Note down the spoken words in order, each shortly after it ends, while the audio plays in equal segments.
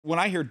when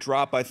I hear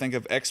drop, I think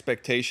of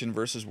expectation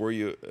versus where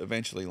you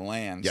eventually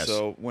land. Yes.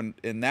 So when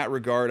in that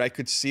regard, I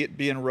could see it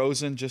being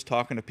Rosen. Just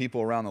talking to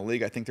people around the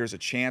league, I think there's a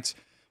chance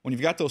when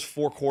you've got those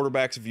 4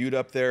 quarterbacks viewed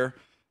up there.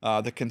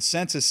 The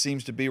consensus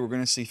seems to be we're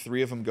going to see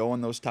 3 of them go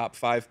in those top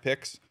 5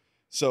 picks.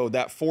 So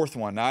that 4th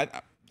one, I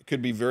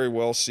could be very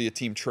well see a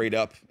team trade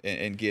up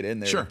and get in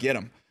there Sure. and get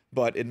them.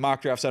 But in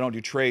mock drafts, I don't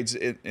do trades.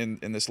 In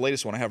this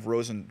latest one, I have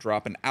Rosen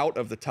dropping out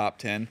of the top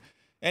 10.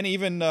 And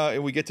even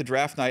we get to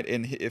draft night,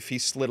 and if he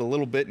slid a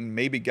little bit and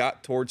maybe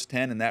got towards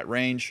 10 in that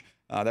range,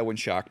 that wouldn't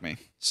shock me.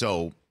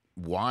 So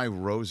why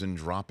Rosen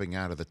dropping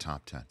out of the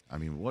top 10? I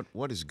mean,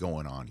 what is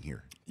going on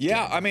here?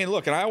 Yeah, I mean,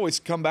 look, and I always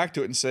come back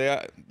to it and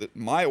say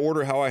my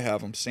order, how I have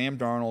them: Sam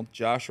Darnold,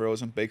 Josh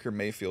Rosen, Baker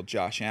Mayfield,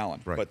 Josh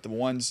Allen. Right. But the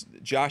ones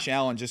Josh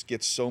Allen just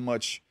gets so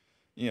much,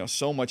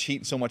 so much heat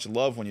and so much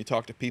love when you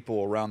talk to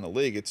people around the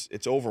league.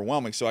 It's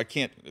overwhelming. So I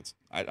can't.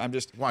 I'm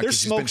just Why?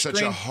 There's Because he's been smoke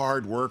such a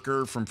hard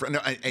worker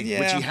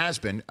which he has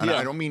been. And Yeah.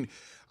 I don't mean.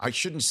 I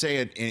shouldn't say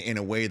it in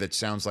a way that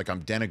sounds like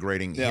I'm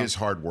denigrating his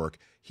hard work.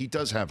 He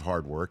does have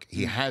hard work.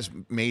 He has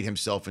made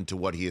himself into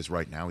what he is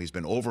right now. He's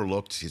been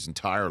overlooked his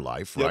entire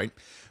life, right?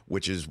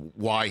 Which is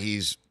why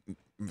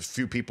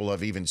few people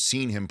have even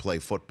seen him play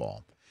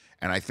football.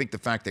 And I think the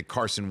fact that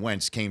Carson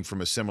Wentz came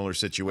from a similar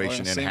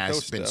situation and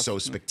has been so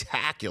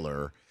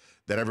spectacular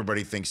that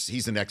everybody thinks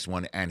he's the next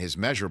one, and his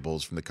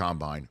measurables from the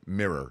combine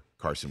mirror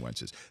Carson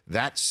Wentz's.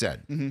 That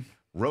said,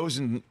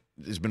 Rosen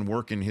has been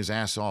working his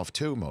ass off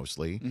too,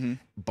 mostly,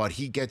 but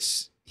he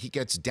gets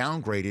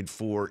downgraded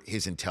for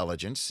his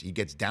intelligence. He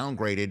gets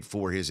downgraded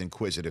for his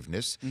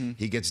inquisitiveness.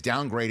 He gets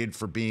downgraded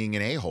for being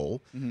an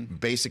a-hole,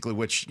 basically,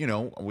 which,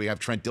 we have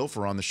Trent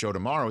Dilfer on the show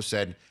tomorrow,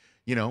 said,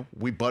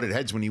 we butted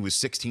heads when he was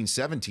 16,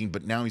 17,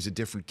 but now he's a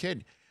different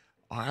kid.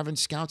 Haven't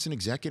scouts and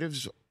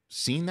executives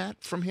seen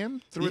that from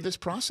him through this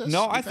process?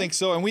 No, I think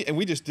so. And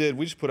we just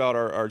put out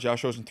our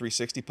Josh Rosen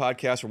 360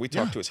 podcast where we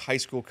talked to his high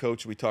school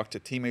coach. We talked to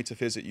teammates of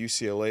his at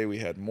UCLA. We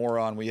had more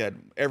on. We had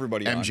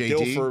everybody on.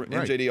 Dilfer,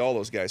 MJD, all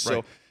those guys.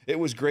 So it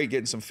was great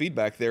getting some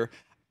feedback there.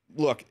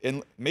 Look,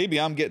 and maybe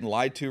I'm getting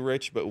lied to,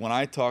 Rich, but when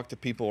I talk to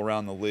people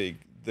around the league,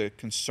 the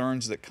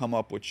concerns that come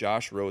up with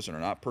Josh Rosen are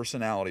not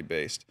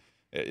personality-based.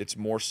 It's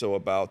more so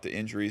about the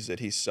injuries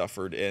that he's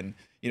suffered. And,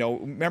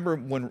 remember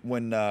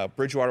when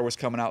Bridgewater was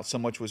coming out, so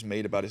much was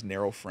made about his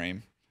narrow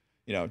frame.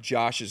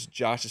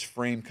 Josh's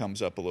frame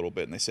comes up a little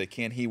bit, and they say,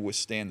 can he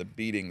withstand the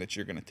beating that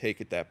you're going to take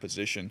at that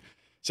position?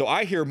 So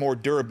I hear more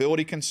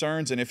durability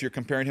concerns, and if you're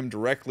comparing him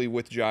directly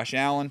with Josh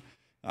Allen,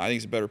 I think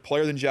he's a better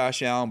player than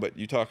Josh Allen, but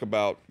you talk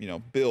about,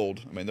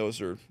 build. I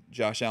mean,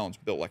 Josh Allen's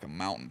built like a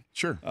mountain.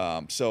 Sure.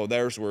 So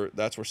that's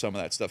where some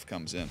of that stuff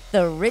comes in.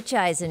 The Rich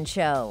Eisen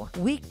Show,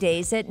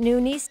 weekdays at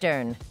noon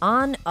Eastern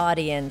on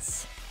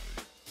Audience.